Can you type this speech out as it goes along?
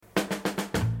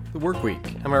the work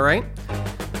week, am I right?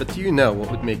 But do you know what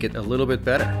would make it a little bit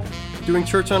better? Doing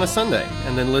church on a Sunday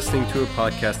and then listening to a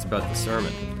podcast about the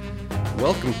sermon.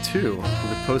 Welcome to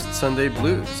the Post-Sunday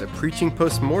Blues, a preaching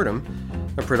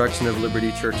post-mortem, a production of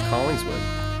Liberty Church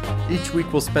Collingswood. Each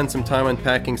week we'll spend some time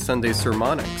unpacking Sunday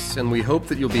sermonics, and we hope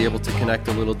that you'll be able to connect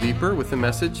a little deeper with the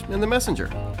message and the messenger.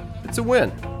 It's a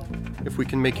win if we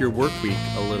can make your work week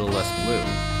a little less blue.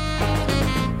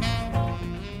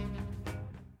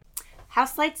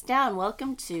 House lights down.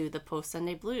 Welcome to the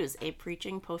Post-Sunday Blues, a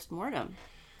preaching post-mortem.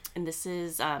 And this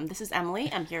is Emily.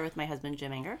 I'm here with my husband,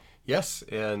 Jim Anger. Yes,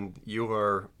 and you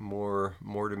are more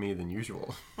to me than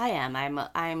usual. I am.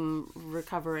 I'm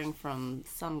recovering from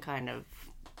some kind of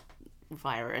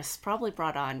virus, probably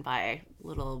brought on by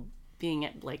being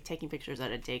at taking pictures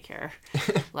at a daycare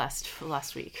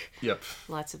last week. Yep.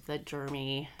 Lots of the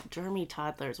germy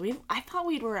toddlers. I thought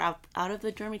we were out of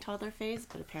the germy toddler phase,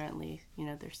 but apparently,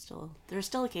 there's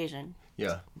still occasion.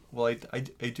 Yeah. Well, I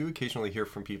do occasionally hear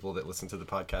from people that listen to the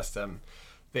podcast.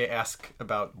 They ask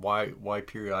about why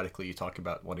periodically you talk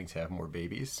about wanting to have more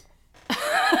babies.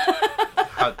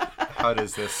 How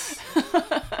does this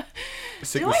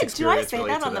sickness experience relate to that? Do I say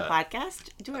that on the podcast?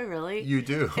 Do I really? You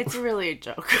do. It's really a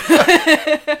joke.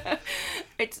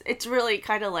 It's really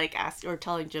kind of like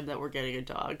telling Jim that we're getting a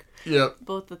dog. Yep.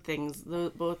 Both things are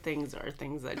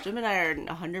things that Jim and I are in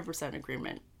 100%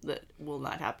 agreement that will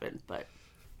not happen, but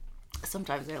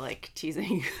sometimes I like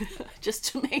teasing just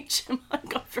to make Jim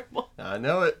uncomfortable. I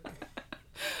know it.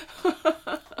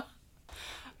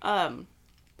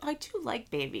 I do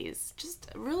like babies, just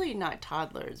really not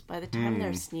toddlers. By the time they're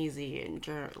sneezy and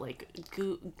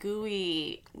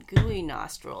gooey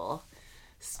nostril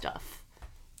stuff.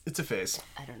 It's a phase.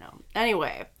 I don't know.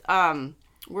 Anyway,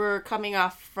 we're coming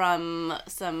off from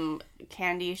some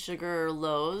candy sugar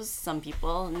lows. Some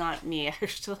people, not me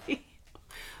actually,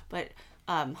 but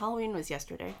Halloween was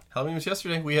yesterday.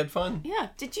 We had fun. Yeah.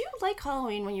 Did you like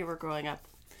Halloween when you were growing up?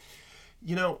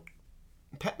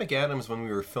 Pat McAdams, when we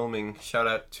were filming, shout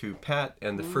out to Pat,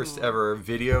 and the first ever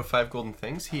video, 5 Golden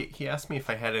Things, he asked me if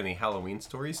I had any Halloween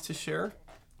stories to share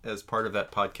as part of that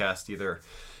podcast, either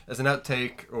as an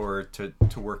outtake or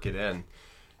to work it in.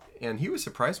 And he was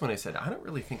surprised when I said, I don't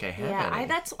really think I have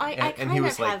any. I kind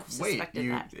of have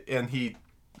suspected that. And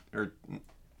I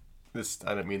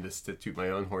don't mean this to toot my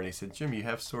own horn. He said, Jim, you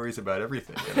have stories about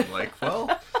everything. And I'm like,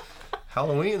 well,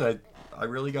 Halloween, I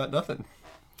really got nothing.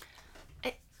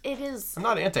 It is. I'm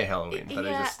not anti-Halloween, but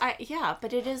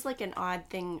but it is like an odd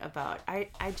thing about. I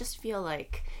just feel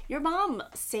like your mom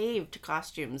saved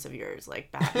costumes of yours,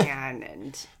 like Batman,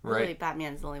 and really right.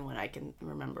 Batman's the only one I can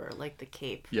remember, like the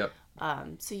cape. Yep.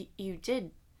 So you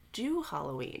did do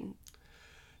Halloween.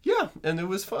 Yeah, and it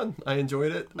was fun. I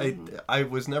enjoyed it. Mm-hmm. I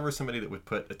was never somebody that would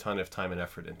put a ton of time and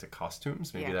effort into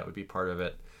costumes. Maybe that would be part of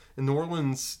it. In New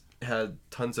Orleans had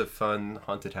tons of fun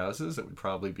haunted houses that would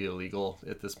probably be illegal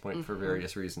at this point for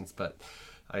various reasons, but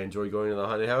I enjoy going to the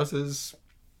haunted houses,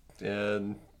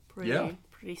 and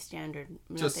pretty standard.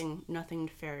 Nothing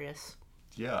nefarious.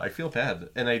 Yeah, I feel bad,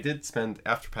 and I did spend,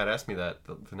 after Pat asked me that,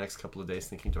 the next couple of days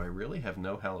thinking, do I really have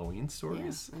no Halloween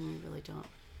stories? Yeah, and you really don't.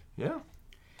 Yeah,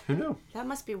 who knew? That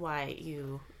must be why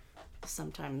you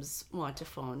sometimes want to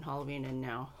phone Halloween in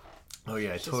now. Oh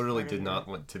yeah, I totally did not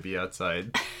want to be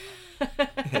outside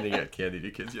handing out candy to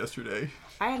kids yesterday.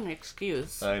 I had an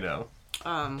excuse. I know.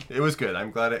 It was good. I'm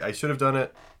glad I should have done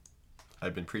it.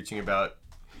 I've been preaching about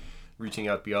reaching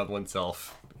out beyond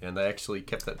oneself, and I actually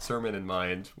kept that sermon in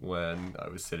mind when I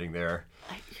was sitting there.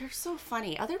 You're so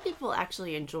funny. Other people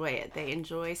actually enjoy it. They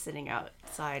enjoy sitting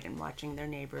outside and watching their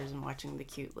neighbors and watching the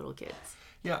cute little kids.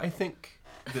 Yeah, I think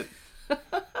that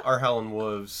our Howlin'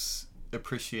 Wolves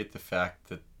appreciate the fact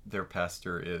that their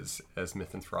pastor is as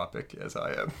misanthropic as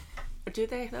I am. Do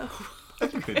they, though? I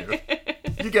think they do.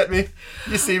 You get me.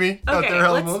 You see me out there,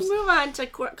 Howlin' Wolves. Let's move on to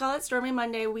Call It Stormy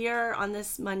Monday. We are on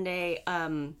this Monday,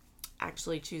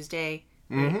 actually Tuesday.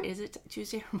 Mm-hmm. Is it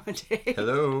Tuesday or Monday?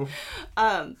 Hello.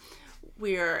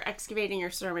 We are excavating your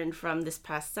sermon from this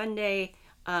past Sunday.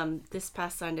 This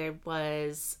past Sunday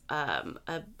was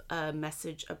a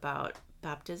message about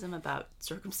baptism, about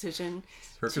circumcision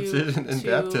and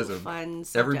baptism. Fun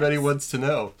subjects. Everybody wants to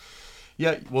know.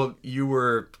 Yeah, well, you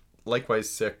were likewise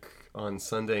sick on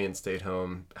Sunday and stayed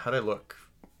home. How'd I look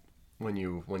when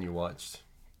you watched?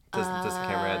 Does the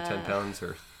camera add 10 pounds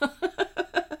or?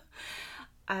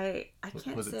 I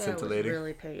can't say I was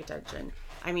really paying attention.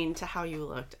 I mean, to how you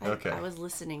looked. I was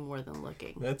listening more than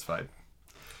looking. That's fine.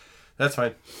 Just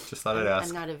thought I'd ask.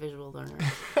 I'm not a visual learner.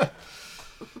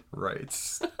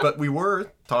 Right. But we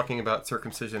were talking about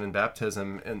circumcision and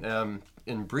baptism, and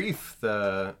in brief,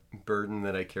 the burden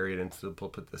that I carried into the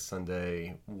pulpit this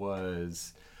Sunday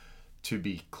was to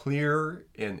be clear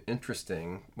and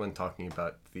interesting when talking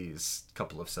about these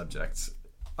couple of subjects,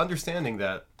 understanding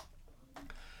that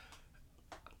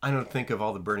I don't think of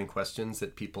all the burning questions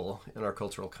that people in our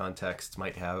cultural context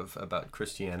might have about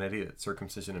Christianity, that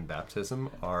circumcision and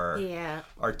baptism are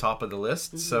top of the list.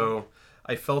 Mm-hmm. So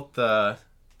I felt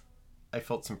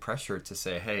some pressure to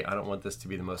say, hey, I don't want this to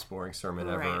be the most boring sermon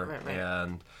ever. Right.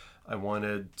 And I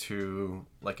wanted to,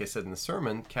 like I said in the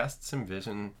sermon, cast some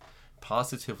vision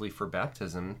positively for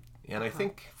baptism. And I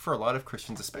think for a lot of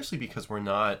Christians, especially because we're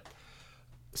not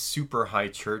super high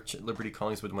church at Liberty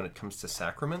Collingswood when it comes to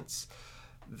sacraments,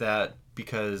 that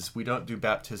because we don't do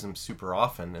baptism super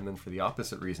often, and then for the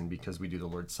opposite reason, because we do the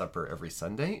Lord's Supper every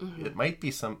Sunday, it might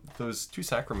be those two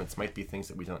sacraments might be things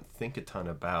that we don't think a ton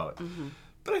about. Mm-hmm.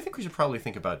 But I think we should probably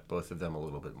think about both of them a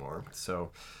little bit more.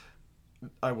 So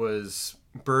I was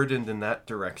burdened in that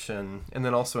direction. And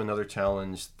then also another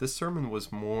challenge, this sermon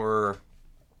was more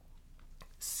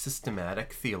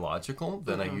systematic, theological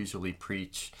than I usually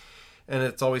preach. And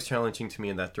it's always challenging to me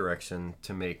in that direction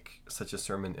to make such a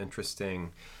sermon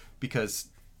interesting because,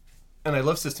 and I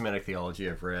love systematic theology.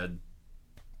 I've read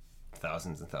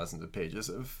thousands and thousands of pages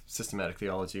of systematic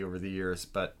theology over the years,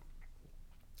 but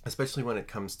especially when it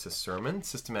comes to sermon,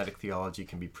 systematic theology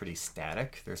can be pretty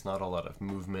static. There's not a lot of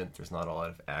movement. There's not a lot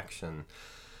of action.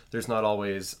 There's not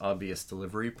always obvious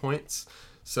delivery points.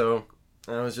 So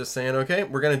I was just saying, okay,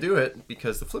 we're going to do it,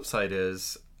 because the flip side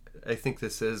is, I think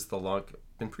this is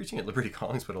been preaching at Liberty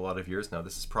Collingswood a lot of years now.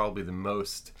 This is probably the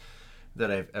most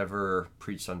that I've ever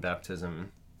preached on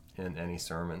baptism in any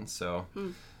sermon. So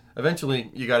eventually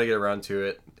you got to get around to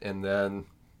it. And then,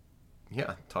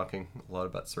 talking a lot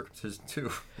about circumcision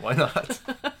too. Why not?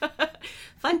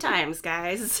 Fun times,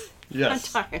 guys. Yes.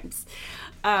 Fun times.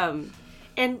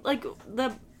 And like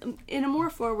in a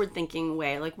more forward-thinking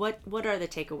way, like what are the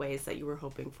takeaways that you were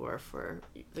hoping for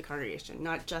the congregation?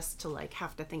 Not just to like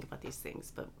have to think about these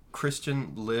things, but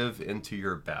Christian, live into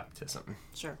your baptism.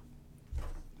 Sure.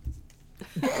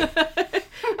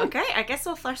 Okay, I guess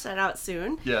we'll flesh that out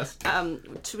soon. Yes.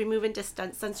 Should we move into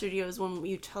Sun Studios when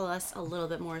you tell us a little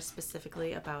bit more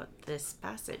specifically about this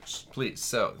passage? Please.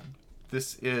 So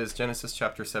this is Genesis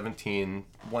chapter 17,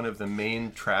 one of the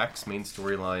main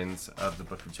storylines of the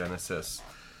book of Genesis.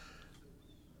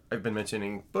 I've been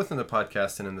mentioning both in the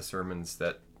podcast and in the sermons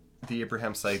that the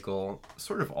Abraham cycle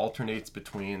sort of alternates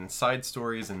between side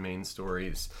stories and main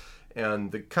stories,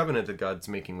 and the covenant that God's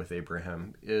making with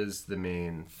Abraham is the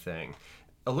main thing.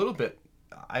 A little bit,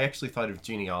 I actually thought of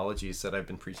genealogies that I've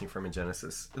been preaching from in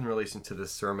Genesis in relation to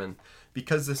this sermon,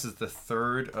 because this is the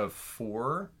third of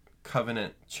 4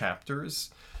 covenant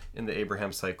chapters in the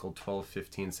Abraham cycle, 12,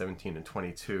 15, 17, and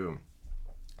 22.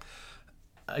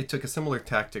 I took a similar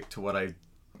tactic to what I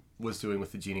was doing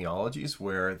with the genealogies,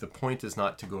 where the point is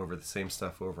not to go over the same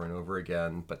stuff over and over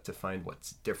again, but to find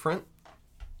what's different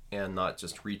and not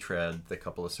just retread the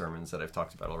couple of sermons that I've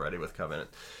talked about already with covenant.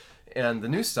 And the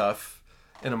new stuff,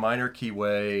 in a minor key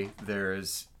way,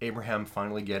 there's Abraham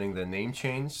finally getting the name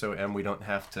change. So, we don't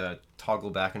have to toggle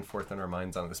back and forth in our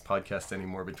minds on this podcast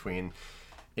anymore between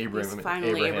Abraham and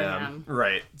Abraham.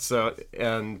 Right. So,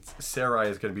 and Sarai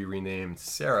is going to be renamed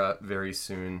Sarah very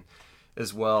soon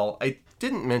as well. I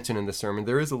didn't mention in the sermon,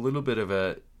 there is a little bit of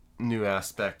a new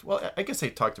aspect. Well, I guess I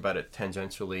talked about it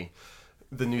tangentially.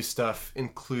 The new stuff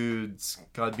includes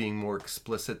God being more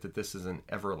explicit that this is an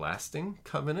everlasting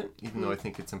covenant, even though I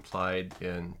think it's implied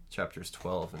in chapters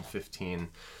 12 and 15.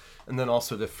 And then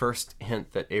also the first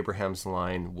hint that Abraham's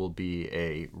line will be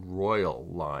a royal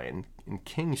line, and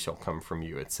king shall come from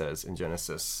you, it says in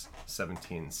Genesis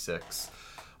 17:6.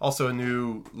 Also a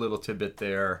new little tidbit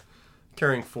there,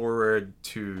 carrying forward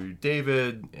to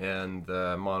David and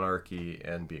the monarchy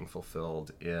and being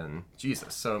fulfilled in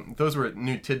Jesus. So those were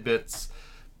new tidbits,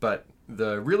 but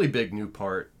the really big new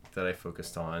part that I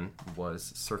focused on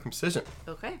was circumcision.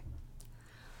 Okay.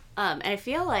 And I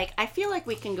feel like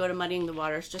we can go to muddying the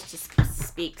waters just to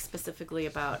speak specifically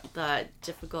about the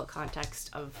difficult context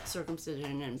of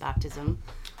circumcision and baptism,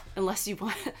 unless you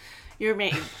want.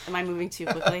 Am I moving too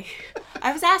quickly?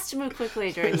 I was asked to move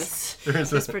quickly during this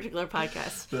particular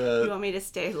podcast. You want me to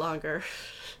stay longer?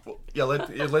 Well, yeah,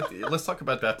 let's talk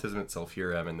about baptism itself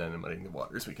here, and then in Muddying the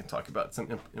Waters, we can talk about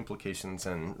some implications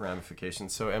and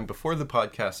ramifications. So, before the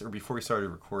podcast, or before we started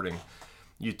recording,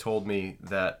 you told me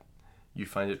that you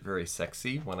find it very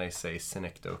sexy when I say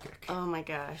synecdochic. Oh my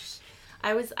gosh.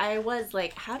 I was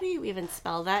like, how do you even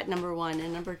spell that, number one?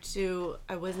 And number two,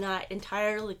 I was not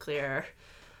entirely clear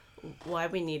why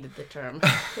we needed the term.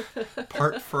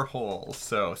 Part for whole.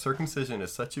 So circumcision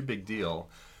is such a big deal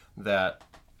that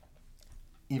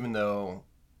even though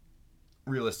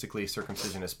realistically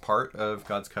circumcision is part of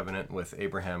God's covenant with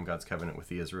Abraham, God's covenant with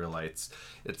the Israelites,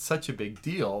 it's such a big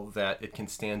deal that it can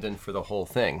stand in for the whole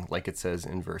thing, like it says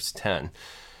in verse 10.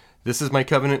 This is my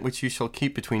covenant which you shall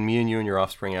keep between me and you and your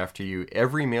offspring after you.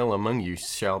 Every male among you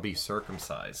shall be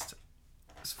circumcised.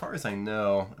 As far as I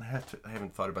know, I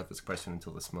haven't thought about this question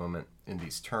until this moment in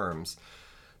these terms,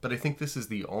 but I think this is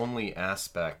the only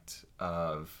aspect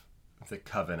of the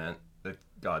covenant that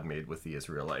God made with the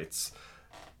Israelites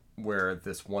where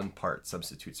this one part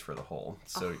substitutes for the whole.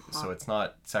 So it's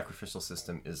not sacrificial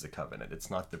system is the covenant.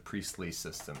 It's not the priestly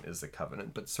system is the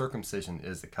covenant, but circumcision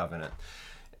is the covenant.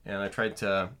 And I tried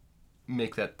to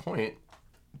make that point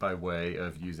by way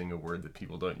of using a word that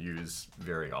people don't use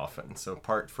very often. So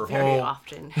part for Very whole.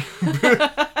 often.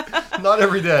 Not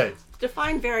every day.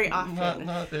 Define very often.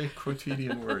 Not a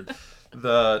quotidian word.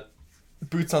 The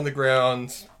boots on the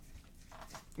ground,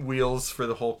 wheels for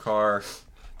the whole car.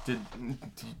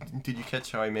 Did you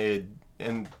catch how I made,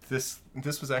 and this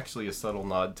was actually a subtle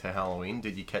nod to Halloween.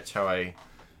 Did you catch how I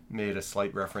made a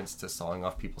slight reference to sawing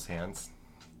off people's hands?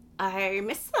 I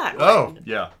missed that Oh, one.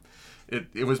 yeah.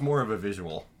 It was more of a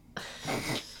visual.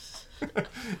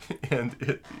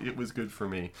 And it was good for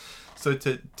me. So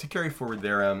to carry forward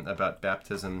there about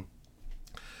baptism,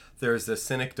 there's the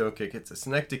synecdochic. It's a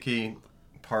synecdoche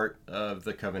part of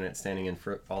the covenant, standing in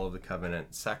for all of the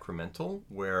covenant, sacramental,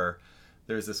 where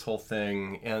there's this whole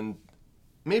thing, and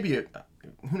maybe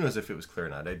who knows if it was clear or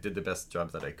not. I did the best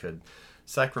job that I could.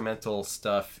 Sacramental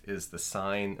stuff is the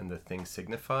sign and the thing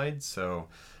signified. So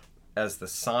as the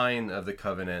sign of the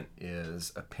covenant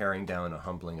is a paring down, a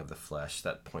humbling of the flesh,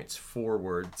 that points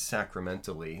forward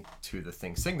sacramentally to the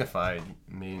thing signified,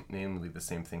 namely the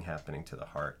same thing happening to the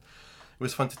heart. It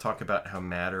was fun to talk about how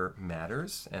matter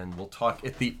matters, and we'll talk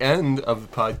at the end of the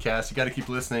podcast. You got to keep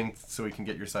listening so we can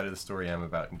get your side of the story,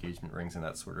 about engagement rings and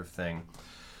that sort of thing.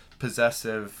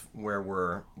 Possessive, where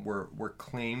we're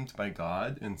claimed by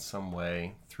God in some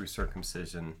way through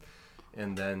circumcision,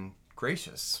 and then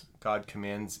gracious. God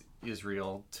commands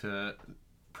Israel to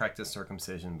practice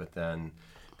circumcision, but then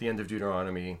at the end of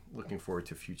Deuteronomy, looking forward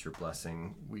to future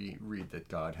blessing, we read that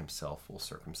God himself will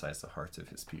circumcise the hearts of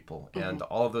his people. Mm-hmm. And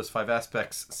all of those 5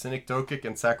 aspects, synecdochic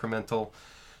and sacramental,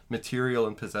 material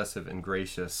and possessive and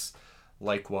gracious,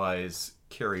 likewise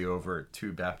carry over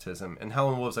to baptism. And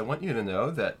Helen Wolves, I want you to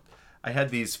know that I had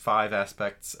these 5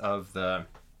 aspects of the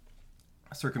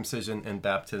circumcision and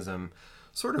baptism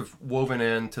sort of woven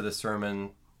into the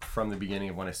sermon from the beginning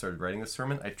of when I started writing the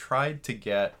sermon. I tried to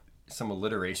get some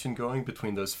alliteration going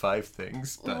between those 5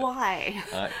 things. But why?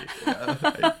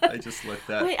 I just let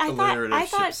that alliterative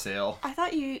ship sail. I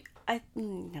thought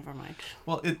never mind.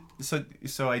 Well,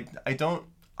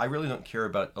 I really don't care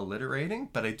about alliterating,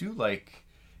 but I do like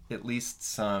at least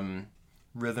some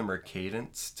rhythm or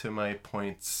cadence to my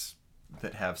points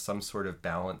that have some sort of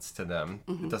balance to them.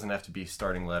 Mm-hmm. It doesn't have to be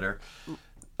starting letter.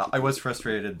 I was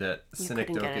frustrated that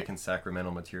synecdochic and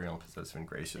sacramental, material, and possessive and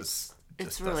gracious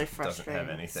it's really frustrating. Doesn't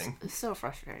have anything. It's so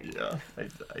frustrating. Yeah,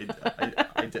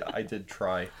 I did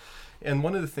try. And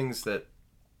one of the things that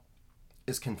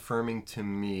is confirming to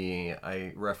me,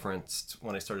 I referenced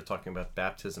when I started talking about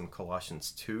baptism,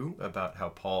 Colossians 2, about how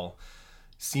Paul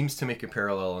seems to make a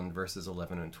parallel in verses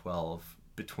 11 and 12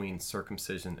 between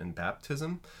circumcision and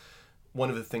baptism. One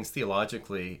of the things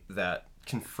theologically that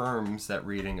confirms that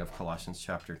reading of Colossians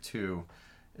chapter 2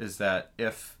 is that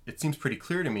if it seems pretty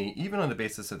clear to me, even on the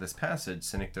basis of this passage,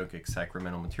 synecdochic,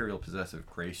 sacramental, material, possessive,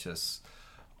 gracious,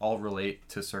 all relate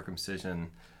to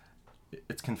circumcision,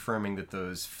 it's confirming that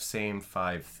those same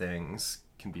 5 things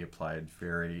can be applied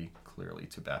very clearly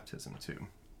to baptism too.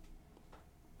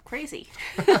 Crazy.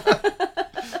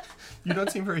 You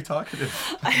don't seem very talkative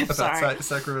about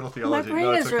sacramental theology. My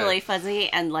brain is really fuzzy,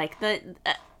 and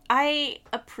I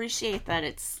appreciate that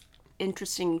it's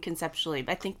interesting conceptually,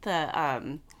 but I think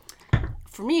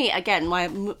for me, again,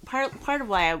 part of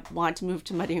why I want to move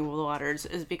to Muddying the Waters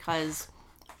is because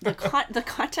the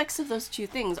context of those 2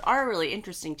 things are really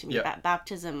interesting to me. Yep.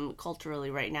 Baptism culturally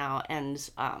right now, and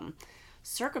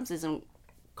circumcision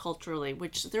culturally,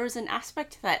 which there is an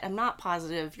aspect that I'm not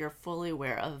positive you're fully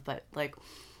aware of, but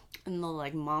in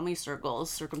the mommy circles,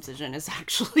 circumcision is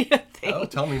actually a thing. Oh,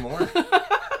 tell me more.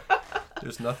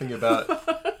 There's nothing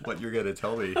about what you're going to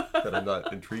tell me that I'm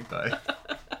not intrigued by.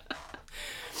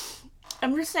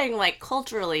 I'm just saying,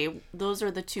 culturally, those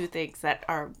are the 2 things that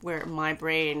are where my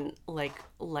brain,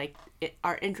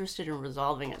 are interested in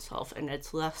resolving itself, and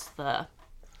it's less the...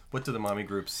 What do the mommy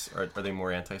groups, are they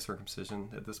more anti-circumcision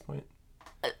at this point?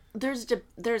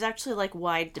 There's actually like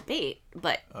wide debate,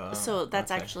 but so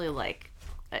that's okay. actually like,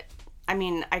 I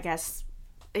mean, I guess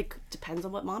it depends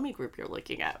on what mommy group you're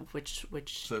looking at, which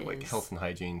So is, like health and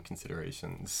hygiene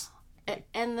considerations,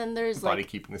 and then there's body like,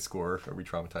 keeping the score, are we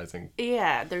traumatizing?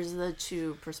 yeah, there's the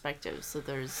two perspectives. So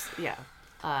there's, yeah,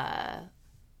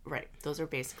 right. Those are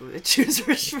basically the two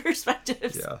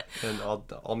perspectives. Yeah, and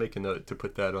I'll make a note to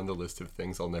put that on the list of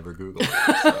things I'll never Google.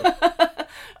 So.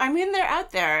 I mean, they're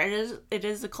out there. It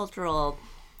is a cultural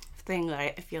thing that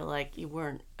I feel like you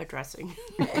weren't addressing.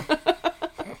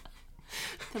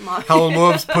 The mom.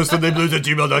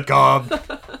 HowlMovesPostSundayBlues@gmail.com.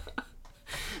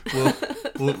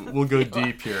 We'll go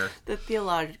deep here. The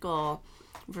theological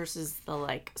versus the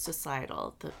like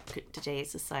societal,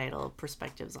 today's societal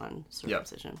perspectives on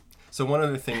circumcision. Yep. So one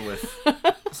other thing with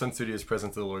Sun Studio's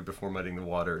Presence of the Lord Before Muddying the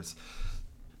Waters,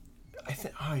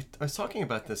 I was talking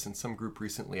about this in some group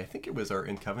recently. I think it was our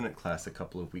In Covenant class a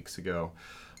couple of weeks ago.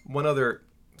 One other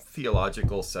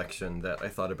theological section that I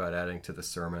thought about adding to the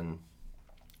sermon,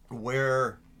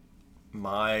 where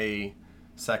my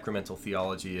sacramental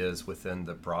theology is within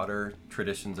the broader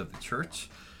traditions of the church.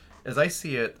 As I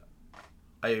see it,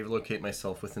 I locate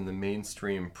myself within the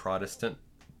mainstream Protestant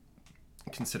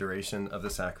consideration of the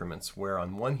sacraments, where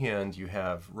on one hand you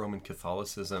have Roman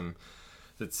Catholicism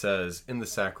that says in the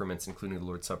sacraments, including the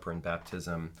Lord's Supper and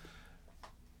baptism,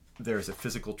 there's a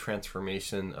physical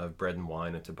transformation of bread and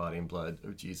wine into body and blood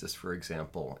of Jesus, for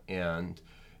example. And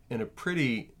in a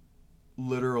pretty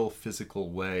literal, physical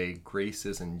way, grace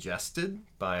is ingested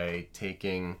by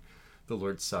taking the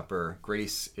Lord's Supper.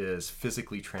 Grace is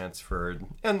physically transferred,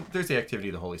 and there's the activity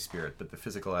of the Holy Spirit, but the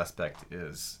physical aspect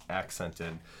is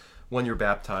accented when you're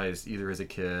baptized, either as a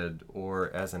kid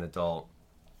or as an adult.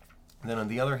 And then on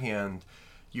the other hand,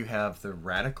 you have the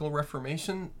Radical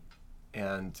Reformation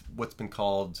and what's been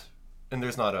called, and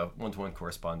there's not a one-to-one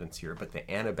correspondence here, but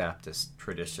the Anabaptist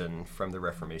tradition from the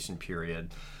Reformation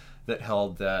period that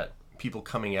held that people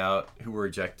coming out who were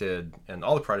ejected, and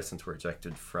all the Protestants were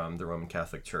ejected from the Roman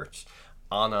Catholic Church.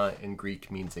 Ana in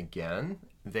Greek means again.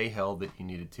 They held that you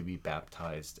needed to be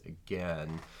baptized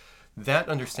again. That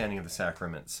understanding of the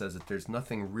sacrament says that there's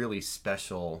nothing really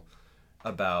special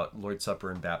about Lord's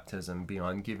Supper and baptism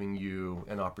beyond giving you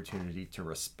an opportunity to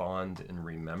respond and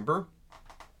remember,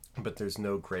 but there's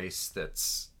no grace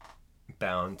that's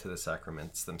bound to the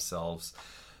sacraments themselves.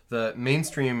 The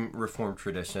mainstream Reformed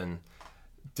tradition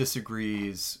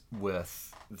disagrees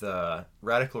with the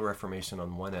Radical Reformation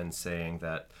on one end, saying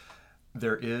that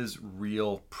there is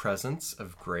real presence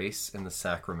of grace in the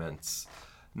sacraments,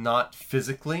 not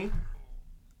physically,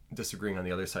 disagreeing on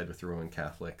the other side with the Roman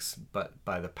Catholics, but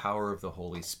by the power of the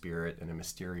Holy Spirit in a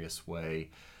mysterious way,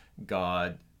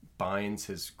 God binds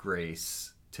his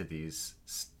grace to these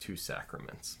two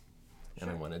sacraments. Sure.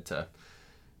 And I wanted to,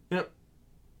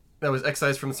 that was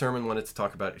excised from the sermon, wanted to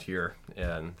talk about it here,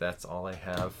 and that's all I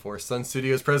have for Sun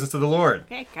Studio's Presence of the Lord.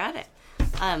 Okay, got it.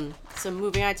 So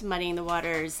moving on to Muddying the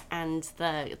Waters and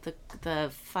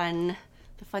the fun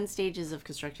stages of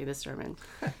constructing the sermon.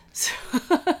 So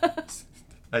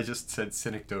I just said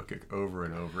synecdochic over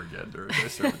and over again during the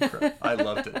sermon prep. I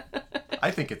loved it.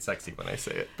 I think it's sexy when I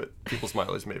say it, but people's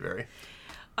mileage may vary.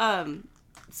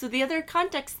 So the other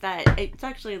context that it's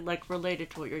actually like related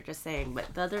to what you're just saying,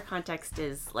 but the other context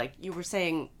is like you were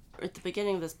saying at the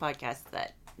beginning of this podcast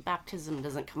that baptism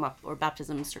doesn't come up, or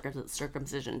baptism,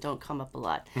 circumcision don't come up a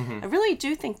lot. Mm-hmm. I really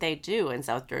do think they do in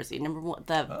South Jersey. Number one,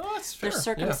 the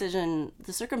circumcision,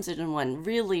 the circumcision one,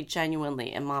 really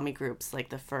genuinely in mommy groups, like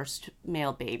the first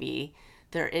male baby,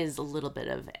 there is a little bit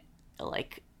of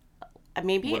like,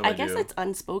 maybe I guess it's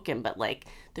unspoken, but like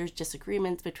there's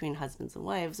disagreements between husbands and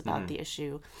wives about the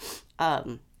issue.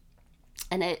 And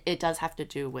it does have to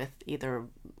do with either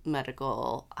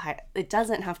medical, it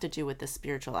doesn't have to do with the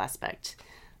spiritual aspect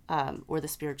or the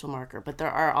spiritual marker, but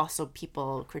there are also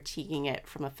people critiquing it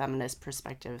from a feminist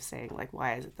perspective, saying like,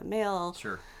 why is it the male?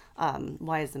 Sure.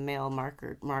 Why is the male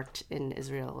marked in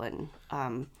Israel? And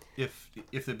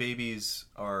if the babies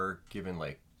are given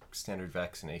like standard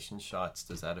vaccination shots,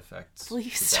 does that affect?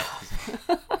 Please.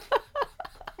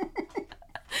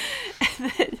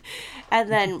 And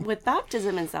then with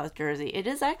baptism in South Jersey, it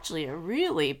is actually a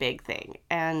really big thing.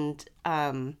 And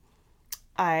I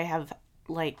have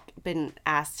like been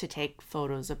asked to take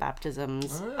photos of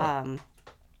baptisms,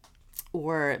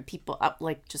 or people up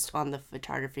like just on the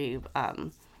photography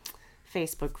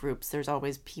Facebook groups. There's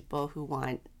always people who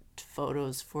want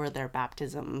photos for their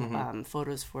baptism,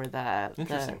 photos for the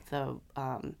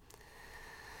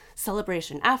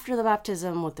celebration after the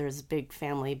baptism. There's big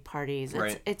family parties.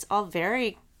 It's all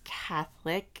very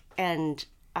Catholic, and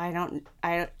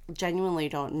I genuinely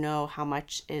don't know how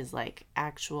much is like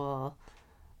actual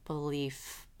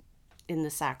belief in the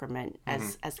sacrament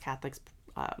as Catholics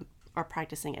are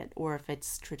practicing it, or if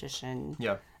it's tradition.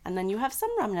 Yeah. And then you have some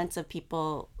remnants of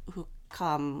people who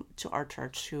come to our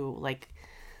church who like,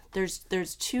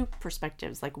 there's two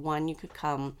perspectives. Like one, you could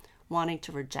come wanting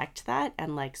to reject that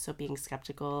and like, so being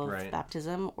skeptical of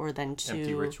baptism, or then two,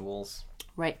 empty rituals.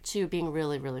 Right, two, being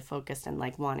really, really focused and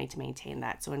like wanting to maintain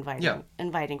that. So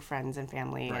inviting friends and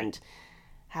family and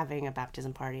having a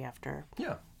baptism party after.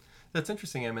 Yeah. That's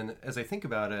interesting. I mean, as I think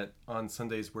about it, on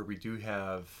Sundays where we do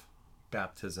have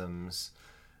baptisms,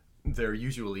 there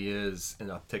usually is an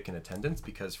uptick in attendance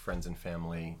because friends and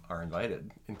family are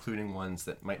invited, including ones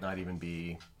that might not even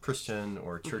be Christian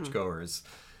or churchgoers.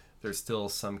 There's still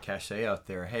some cachet out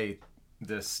there. Hey,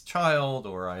 this child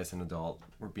or I as an adult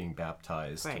were being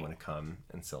baptized. Do you want to come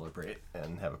and celebrate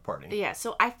and have a party? Yeah,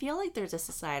 so I feel like there's a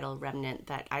societal remnant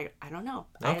that I don't know.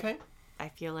 Okay. I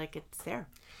feel like it's there.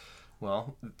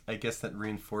 Well, I guess that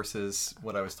reinforces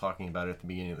what I was talking about at the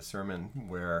beginning of the sermon,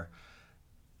 where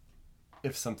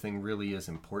if something really is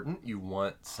important, you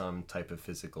want some type of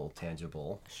physical,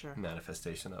 tangible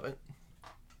manifestation of it.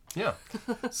 Yeah.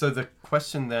 So the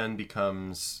question then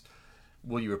becomes,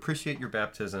 will you appreciate your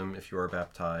baptism if you are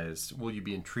baptized? Will you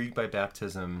be intrigued by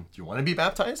baptism? Do you want to be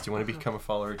baptized? Do you want to become a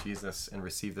follower of Jesus and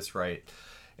receive this rite?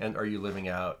 And are you living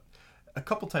out? A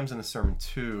couple times in the sermon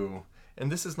too,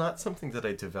 and this is not something that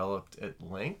I developed at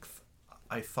length,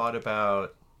 I thought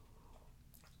about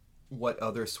what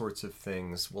other sorts of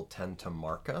things will tend to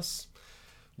mark us,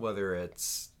 whether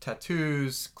it's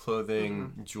tattoos,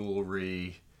 clothing,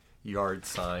 jewelry, yard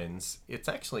signs. It's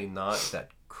actually not that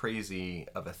crazy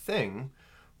of a thing,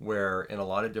 where in a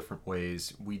lot of different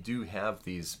ways we do have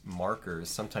these markers,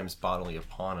 sometimes bodily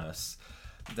upon us,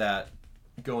 that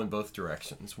go in both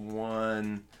directions.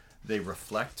 One, they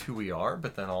reflect who we are,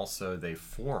 but then also they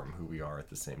form who we are at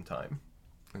the same time.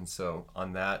 And so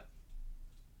on that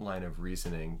line of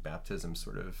reasoning, baptism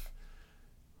sort of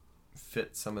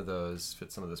fit some of those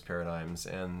paradigms.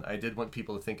 And I did want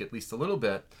people to think at least a little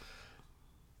bit,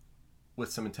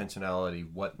 with some intentionality,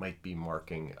 what might be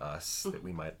marking us that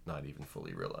we might not even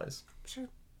fully realize. Sure.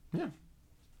 Yeah. I'm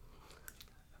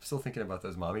still thinking about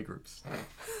those mommy groups.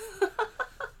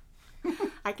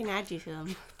 I can add you to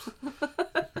them.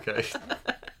 Okay.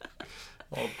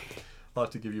 I'll have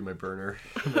to give you my burner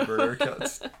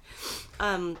accounts.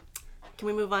 Can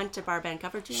we move on to bar band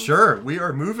cover tunes? Sure, we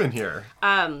are moving here.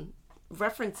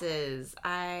 References.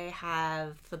 I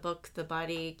have the book The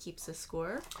Body Keeps a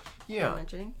Score. Yeah.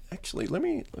 Actually, let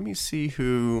me see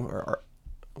who.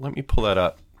 Let me pull that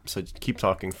up. So keep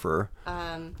talking for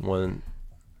one.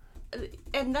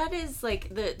 And that is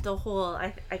like the whole.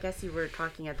 I guess you were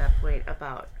talking at that point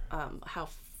about how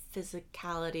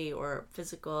physicality or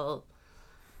physical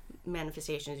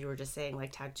manifestations, you were just saying,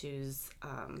 like tattoos,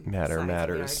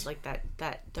 matters, like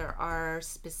that there are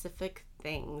specific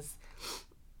things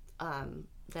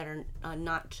that are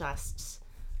not just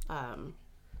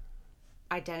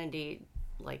identity,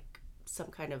 like some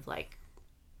kind of like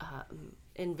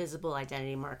invisible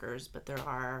identity markers, but there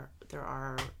are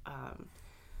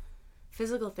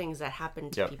physical things that happen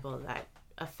to people that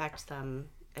affect them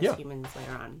as humans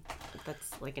later on.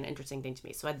 That's like an interesting thing to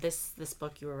me. So this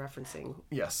book you were referencing.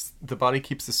 Yes, The Body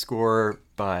Keeps the Score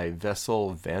by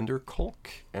Wessel van der Kolk,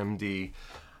 MD.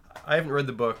 I haven't read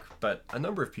the book, but a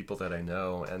number of people that I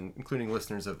know, and including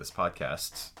listeners of this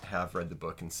podcast, have read the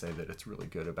book and say that it's really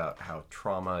good about how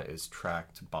trauma is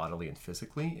tracked bodily and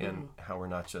physically, and how we're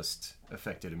not just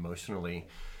affected emotionally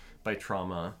by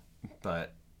trauma,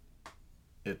 but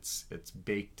it's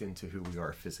baked into who we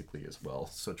are physically as well.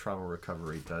 So trauma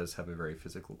recovery does have a very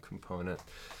physical component.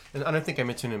 And I don't think I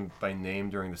mentioned him by name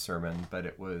during the sermon, but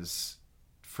it was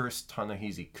first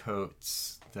Ta-Nehisi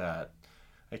Coates that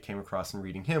I came across in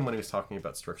reading him when he was talking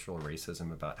about structural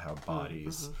racism, about how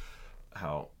bodies,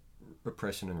 how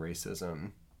repression and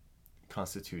racism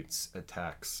constitutes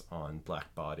attacks on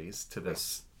black bodies to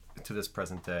this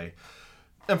present day.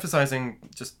 Emphasizing,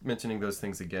 just mentioning those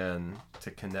things again to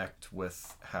connect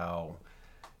with how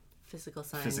physical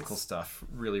stuff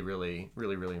really, really,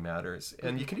 really, really matters.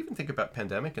 And you can even think about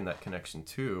pandemic in that connection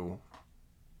too,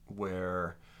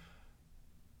 where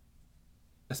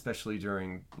especially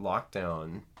during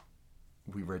lockdown,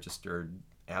 we registered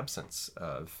absence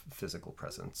of physical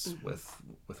presence with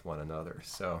one another.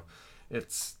 So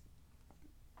it's,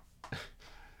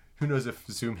 who knows if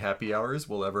Zoom happy hours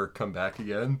will ever come back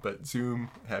again, but Zoom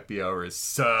happy hours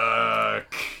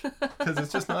suck because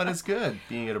it's just not as good.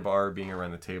 Being at a bar, being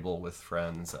around the table with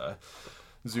friends,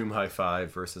 Zoom high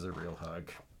five versus a real hug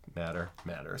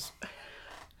matters.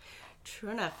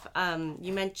 True enough.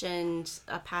 You mentioned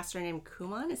a pastor named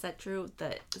Kuman. Is that true?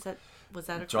 Was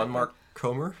that a John Mark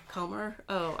Comer? Comer?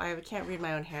 Oh, I can't read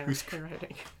my own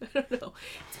handwriting. I don't know.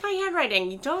 It's my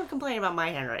handwriting. You don't complain about my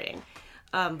handwriting.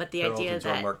 But the idea that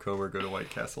John Mark Comer go to White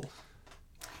Castle.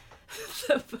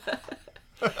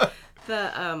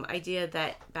 The idea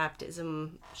that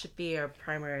baptism should be our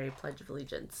primary pledge of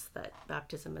allegiance. That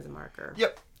baptism is a marker.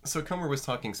 Yep. So Comer was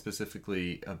talking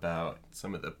specifically about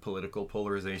some of the political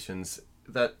polarizations.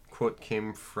 That quote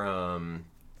came from,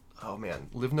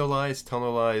 Live No Lies, Tell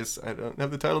No Lies. I don't have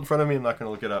the title in front of me. I'm not going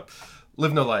to look it up.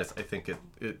 Live No Lies, I think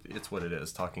it's what it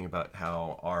is, talking about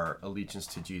how our allegiance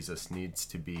to Jesus needs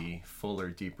to be fuller,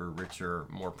 deeper, richer,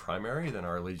 more primary than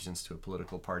our allegiance to a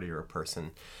political party or a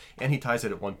person. And he ties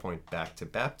it at one point back to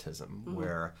baptism,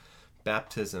 where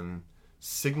baptism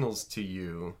signals to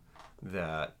you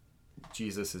that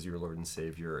Jesus is your Lord and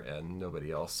Savior and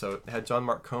nobody else. So had John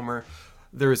Mark Comer,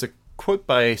 there is a quote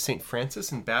by St.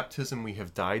 Francis, in baptism we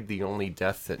have died the only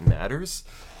death that matters.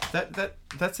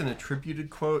 That's an attributed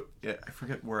quote. I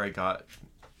forget where I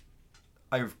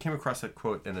came across that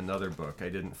quote in another book. I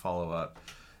didn't follow up,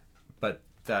 but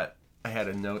that I had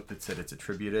a note that said it's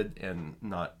attributed and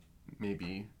not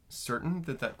maybe certain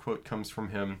that quote comes from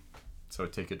him. So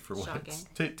take it for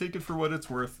take it for what it's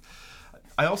worth.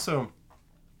 I also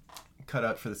cut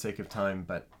out for the sake of time,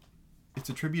 but it's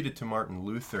attributed to Martin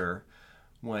Luther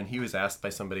when he was asked by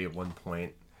somebody at one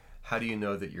point, how do you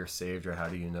know that you're saved, or how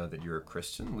do you know that you're a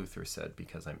Christian? Luther said,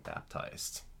 because I'm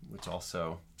baptized, which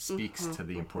also speaks to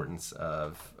the importance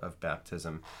of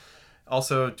baptism.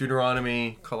 Also,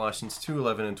 Deuteronomy, Colossians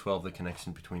 2:11 and 12, the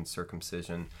connection between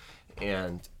circumcision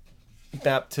and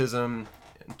baptism.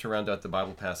 And to round out the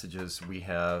Bible passages, we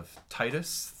have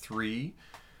Titus 3,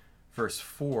 verse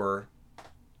 4,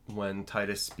 when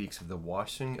Titus speaks of the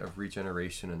washing of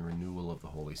regeneration and renewal of the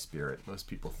Holy Spirit. Most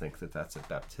people think that that's a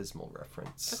baptismal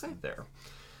reference there.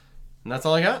 And that's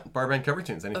all I got. Barband cover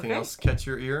tunes. Anything else catch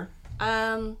your ear?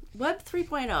 Web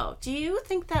 3.0. Do you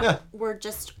think that we're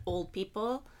just old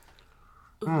people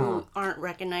who aren't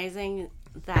recognizing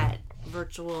that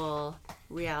virtual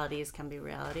realities can be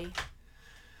reality?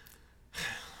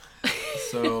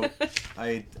 So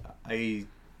I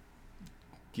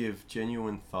give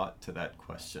genuine thought to that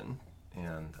question,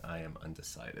 and I am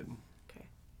undecided. Okay.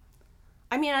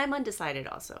 I mean, I'm undecided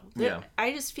also. Yeah.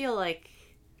 I just feel like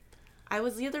I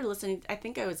was listening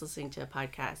to a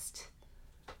podcast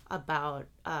about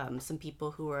some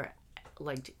people who were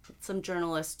like some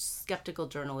skeptical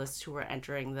journalists who were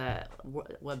entering the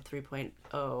Web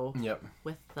 3.0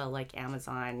 with the like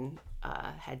Amazon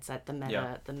headset, the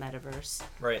metaverse.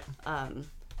 Right.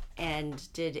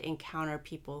 And did encounter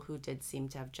people who did seem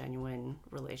to have genuine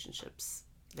relationships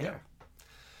there.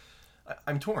 Yeah.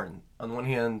 I'm torn. On one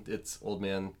hand, it's old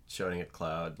man shouting at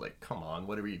cloud, like, come on,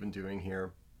 what are we even doing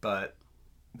here? But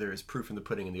there's proof in the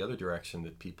pudding in the other direction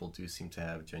that people do seem to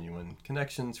have genuine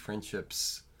connections,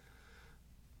 friendships.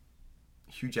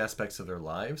 Huge aspects of their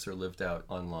lives are lived out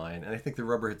online. And I think the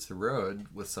rubber hits the road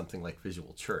with something like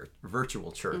virtual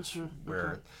church,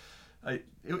 where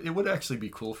it would actually be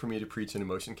cool for me to preach in a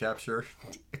motion capture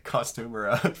costume or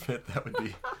outfit. That would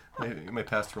be my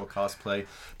pastoral cosplay.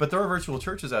 But there are virtual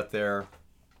churches out there.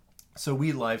 So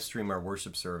we live stream our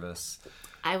worship service.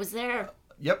 I was there.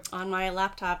 Yep. On my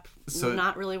laptop, so,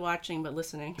 not really watching, but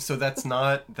listening. So that's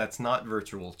not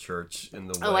virtual church in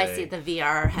the way... Oh, I see. The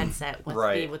VR headset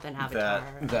with an avatar.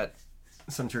 That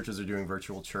some churches are doing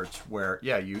virtual church where,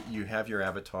 you have your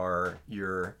avatar,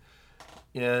 you're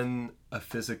in a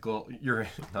physical... You're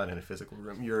not in a physical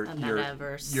room. You're in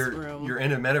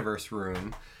a metaverse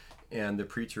room, and the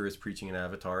preacher is preaching an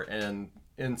avatar. And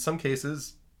in some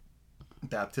cases...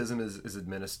 baptism is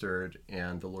administered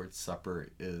and the Lord's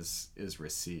Supper is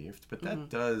received. But that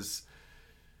does...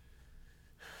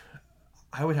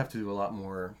 I would have to do a lot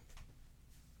more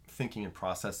thinking and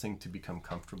processing to become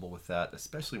comfortable with that,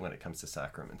 especially when it comes to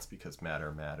sacraments, because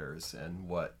matter matters. And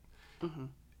what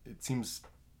it seems...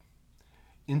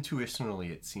 Intuitionally,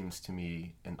 it seems to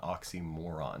me an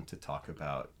oxymoron to talk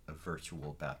about a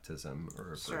virtual baptism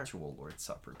or a virtual Lord's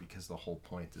Supper, because the whole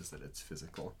point is that it's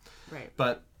physical. Right.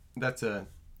 But that's a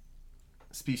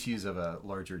species of a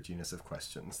larger genus of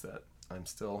questions that I'm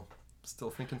still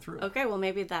thinking through. Okay, well,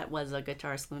 maybe that was a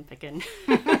guitar slim pickin'.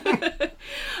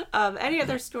 Any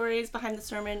other stories behind the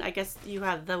sermon? I guess you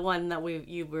have the one that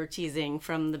you were teasing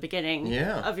from the beginning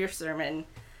of your sermon.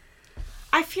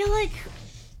 I feel like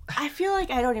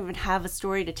I don't even have a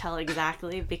story to tell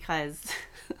exactly because...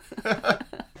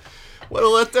 What a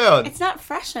letdown. It's not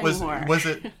fresh anymore. Was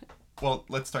it... Well,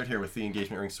 let's start here with the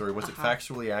engagement ring story. Was it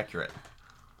factually accurate?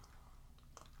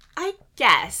 I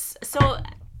guess. So,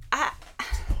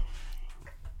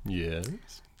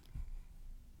 Yes.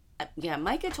 Yeah,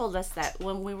 Micah told us that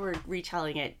when we were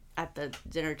retelling it at the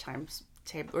dinner table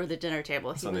or the dinner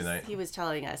table, Sunday night. he was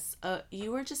telling us,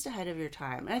 you were just ahead of your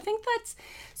time. And I think that's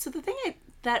so the thing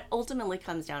that ultimately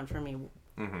comes down for me,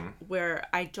 where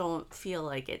I don't feel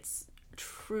like it's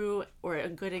true or a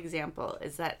good example,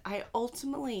 is that I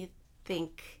ultimately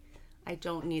think I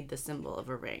don't need the symbol of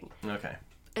a ring. Okay.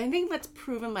 I think that's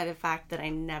proven by the fact that I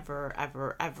never,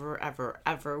 ever, ever, ever,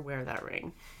 ever wear that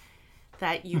ring.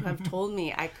 That you have told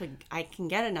me I can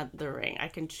get another ring. I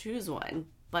can choose one,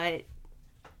 but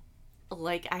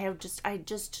like I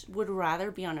just would rather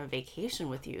be on a vacation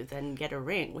with you than get a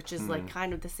ring, which is like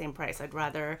kind of the same price. I'd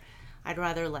rather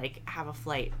like have a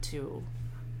flight to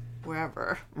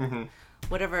wherever,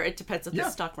 whatever. It depends on the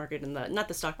stock market and not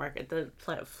the stock market, the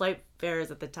flight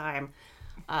fares at the time.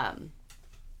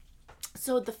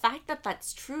 So the fact that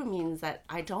that's true means that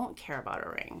I don't care about a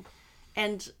ring.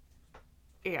 And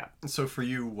yeah. So for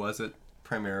you, was it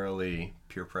primarily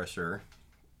peer pressure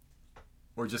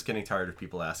or just getting tired of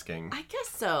people asking? I guess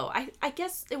so. I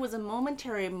guess it was a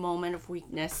momentary moment of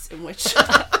weakness in which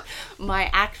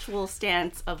my actual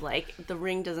stance of like the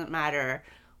ring doesn't matter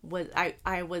was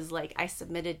I was like I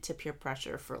submitted to peer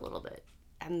pressure for a little bit.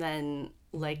 And then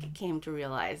like came to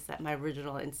realize that my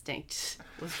original instinct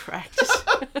was correct.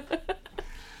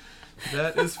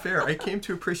 That is fair. I came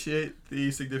to appreciate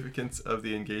the significance of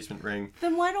the engagement ring.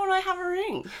 Then why don't I have a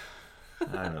ring?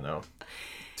 I don't know.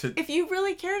 If you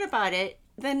really cared about it,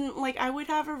 then like I would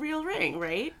have a real ring,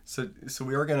 right? So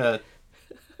we are gonna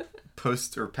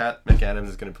post, or Pat McAdams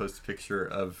is gonna post a picture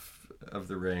of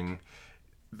the ring.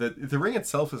 The ring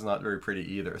itself is not very pretty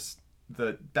either.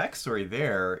 The backstory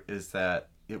there is that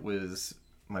it was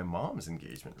my mom's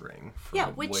engagement ring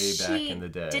from which way back in the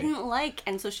day. Didn't like,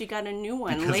 and so she got a new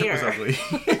one because later. It was ugly.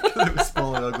 Because it was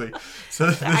small and ugly. So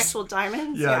the actual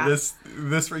diamonds. Yeah,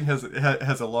 this ring has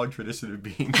a long tradition of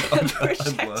being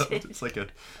unloved. It's like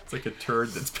a turd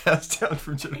that's passed down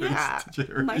from generation to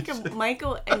generation.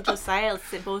 Michael and Josiah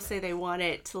both say they want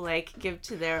it to like give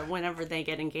to their whenever they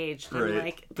get engaged. And right.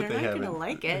 like But they're not gonna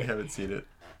like it. They haven't seen it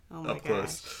up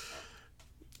close.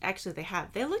 Actually, they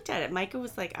have. They looked at it. Micah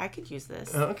was like, I could use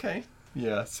this. Okay.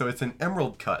 Yeah, so it's an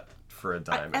emerald cut for a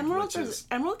diamond.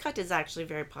 Emerald cut is actually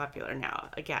very popular now,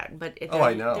 again. But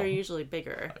I know. They're usually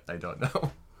bigger. I don't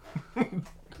know.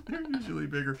 They're usually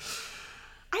bigger.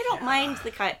 I don't mind the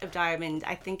cut of diamond.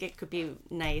 I think it could be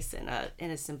nice in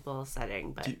a simple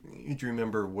setting. But Do you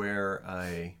remember where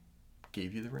I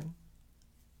gave you the ring?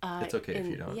 It's okay if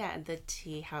you don't. Yeah, the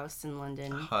tea house in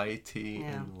London. High tea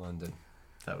in London.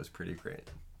 That was pretty great.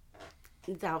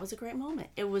 That was a great moment.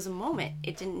 It was a moment.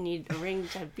 It didn't need a ring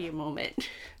to be a moment.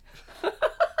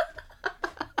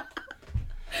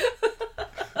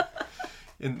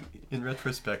 In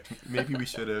retrospect, maybe we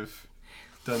should have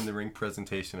done the ring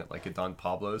presentation at like a Don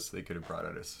Pablo's. So they could have brought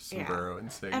out a sombrero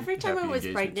and sang every time I was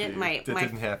pregnant, that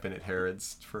didn't happen at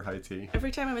Harrods for high tea.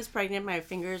 Every time I was pregnant, my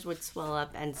fingers would swell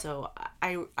up, and so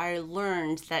I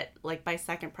learned that like by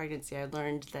second pregnancy, I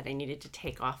learned that I needed to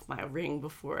take off my ring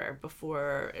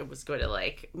before it was going to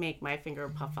like make my finger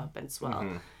puff up and swell.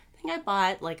 I think I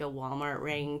bought like a Walmart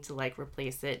ring to like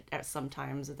replace it at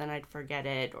sometimes, and then I'd forget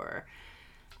it, or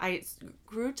I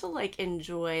grew to like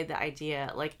enjoy the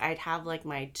idea. Like I'd have like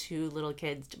my two little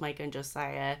kids, Micah and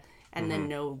Josiah, and then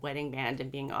no wedding band,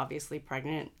 and being obviously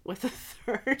pregnant with a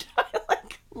third. I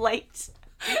liked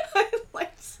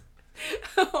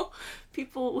how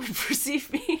people would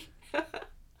perceive me.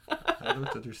 I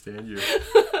don't understand you.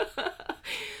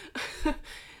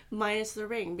 Minus the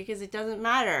ring, because it doesn't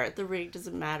matter. The ring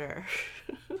doesn't matter.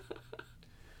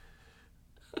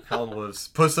 Helen Wolves,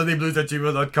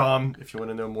 postsundayblues@gmail.com if you want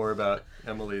to know more about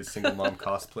Emily's single mom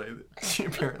cosplay that she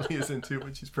apparently is into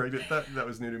when she's pregnant. That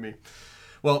was new to me.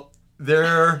 Well,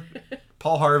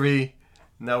 Paul Harvey.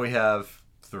 Now we have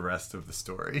the rest of the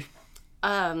story.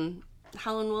 Helen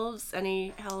Wolves,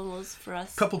 any Helen Wolves for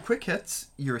us? Couple quick hits.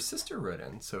 Your sister wrote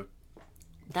in, so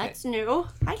that's new.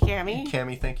 Hi, Cammie.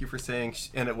 Cammie, thank you for saying,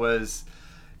 and it was,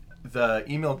 the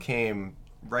email came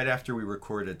right after we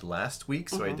recorded last week,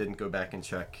 so I didn't go back and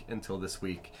check until this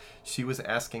week. She was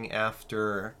asking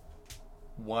after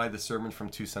why the sermon from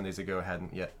 2 Sundays ago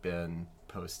hadn't yet been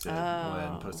posted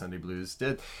when Post Sunday Blues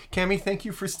did. Cammie, thank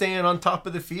you for staying on top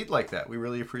of the feed like that. We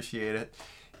really appreciate it.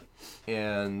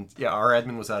 And yeah, our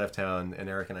admin was out of town, and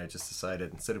Eric and I just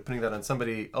decided, instead of putting that on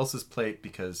somebody else's plate,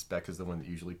 because Becca's the one that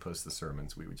usually posts the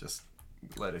sermons, we would just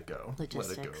let it go.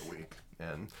 Logistics. Let it go a week.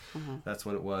 And that's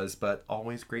what it was. But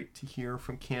always great to hear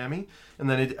from Cammie. And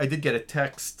then I did get a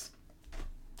text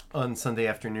on Sunday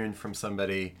afternoon from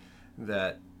somebody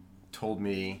that told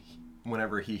me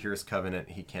whenever he hears Covenant,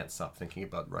 he can't stop thinking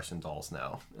about Russian dolls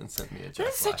now, and sent me a Jack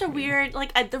That's such a Black meme. weird,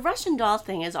 like, the Russian doll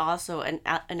thing is also an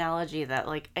analogy that,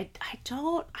 like,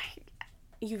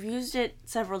 you've used it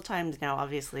several times now,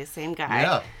 obviously, same guy.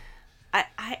 Yeah.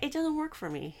 It doesn't work for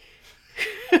me.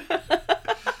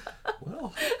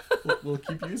 Well, we'll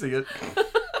keep using it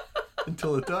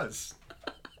until it does.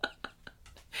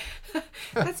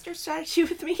 That's your strategy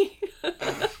with me.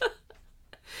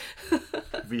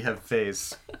 We have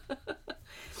phase.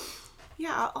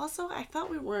 Yeah, also, I thought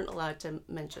we weren't allowed to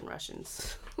mention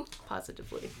Russians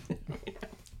positively.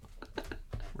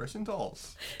 Russian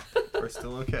dolls are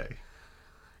still okay.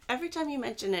 Every time you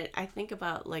mention it, I think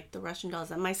about, like, the Russian dolls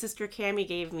that my sister Cammie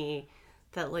gave me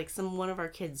that, like, one of our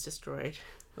kids destroyed.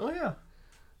 Oh, yeah.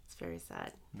 It's very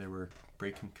sad. They were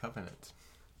breaking Covenant.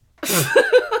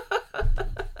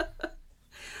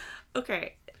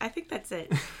 Okay, I think that's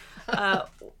it.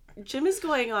 Jim is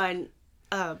going on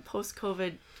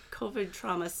post-COVID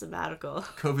trauma sabbatical.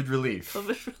 COVID relief.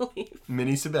 COVID relief.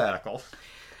 Mini sabbatical.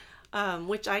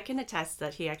 Which I can attest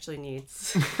that he actually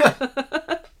needs.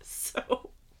 So...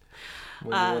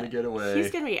 When you want to get away.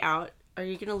 He's going to be out. Are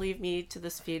you going to leave me to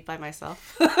this feed by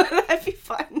myself? That'd be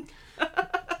fun.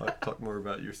 Talk more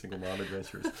about your single mom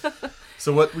adventures.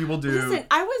 So what we will do... Listen,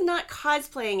 I was not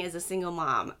cosplaying as a single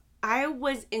mom. I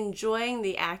was enjoying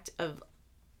the act of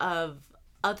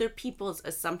other people's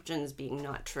assumptions being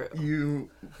not true.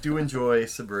 You do enjoy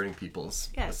subverting people's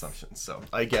assumptions, so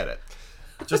I get it.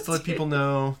 Just to let people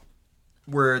know,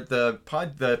 we're the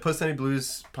Post Sunday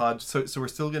Blues pod, so we're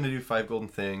still going to do 5 Golden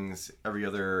Things every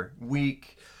other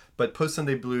week, but Post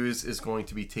Sunday Blues is going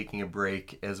to be taking a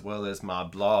break, as well as my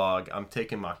blog. I'm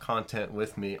taking my content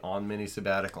with me on mini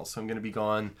sabbatical, so I'm going to be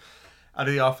gone out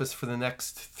of the office for the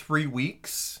next 3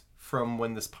 weeks from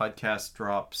when this podcast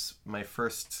drops. My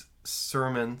first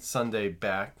sermon Sunday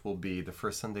back will be the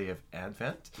first Sunday of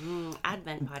Advent.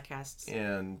 Advent podcasts.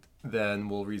 And then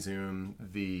we'll resume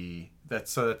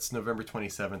that's November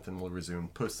 27th, and we'll resume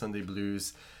Post Sunday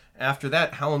Blues. After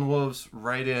that, Howlin' Wolves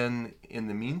right in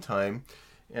the meantime.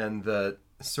 And the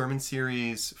sermon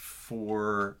series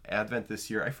for Advent this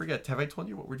year, I forget, have I told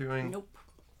you what we're doing? Nope.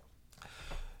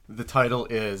 The title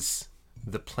is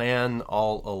The Plan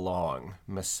All Along,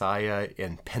 Messiah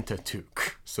in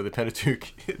Pentateuch. So the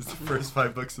Pentateuch is the first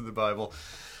 5 books of the Bible.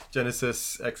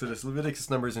 Genesis, Exodus, Leviticus,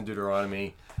 Numbers, and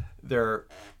Deuteronomy. There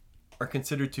are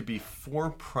considered to be 4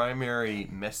 primary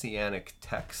messianic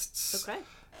texts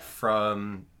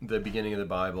from the beginning of the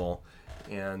Bible.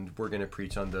 And we're going to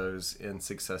preach on those in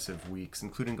successive weeks,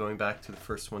 including going back to the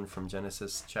first one from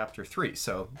Genesis chapter 3.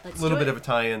 So a little bit of a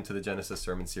tie-in to the Genesis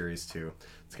sermon series, too.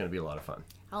 It's going to be a lot of fun.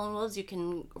 Howlin' Wolves, you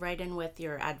can write in with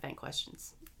your Advent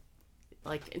questions.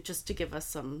 Like, just to give us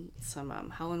some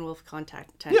Howlin' Wolf content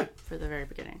for the very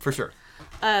beginning. For sure.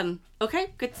 Okay,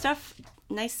 good stuff.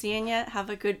 Nice seeing you. Have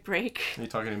a good break. Are you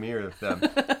talking to me or them?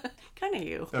 Kind of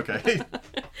you. Okay.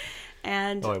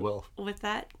 And I will. With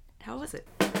that, how was it?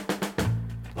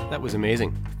 That was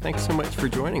amazing. Thanks so much for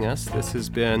joining us. This has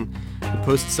been the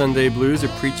Post Sunday Blues, a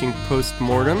preaching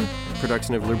post-mortem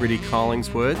production of Liberty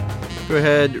Collingswood. Go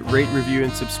ahead, rate, review,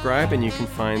 and subscribe, and you can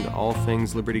find all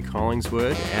things Liberty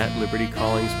Collingswood at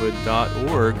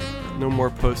libertycollingswood.org. No more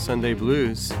Post Sunday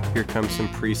Blues. Here comes some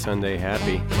pre-Sunday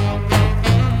happy.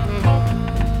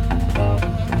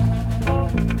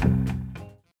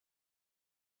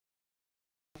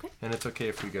 And it's okay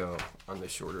if we go on the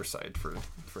shorter side for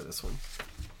this one.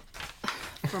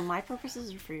 For my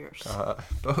purposes or for yours?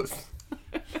 Both.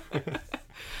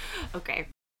 Okay.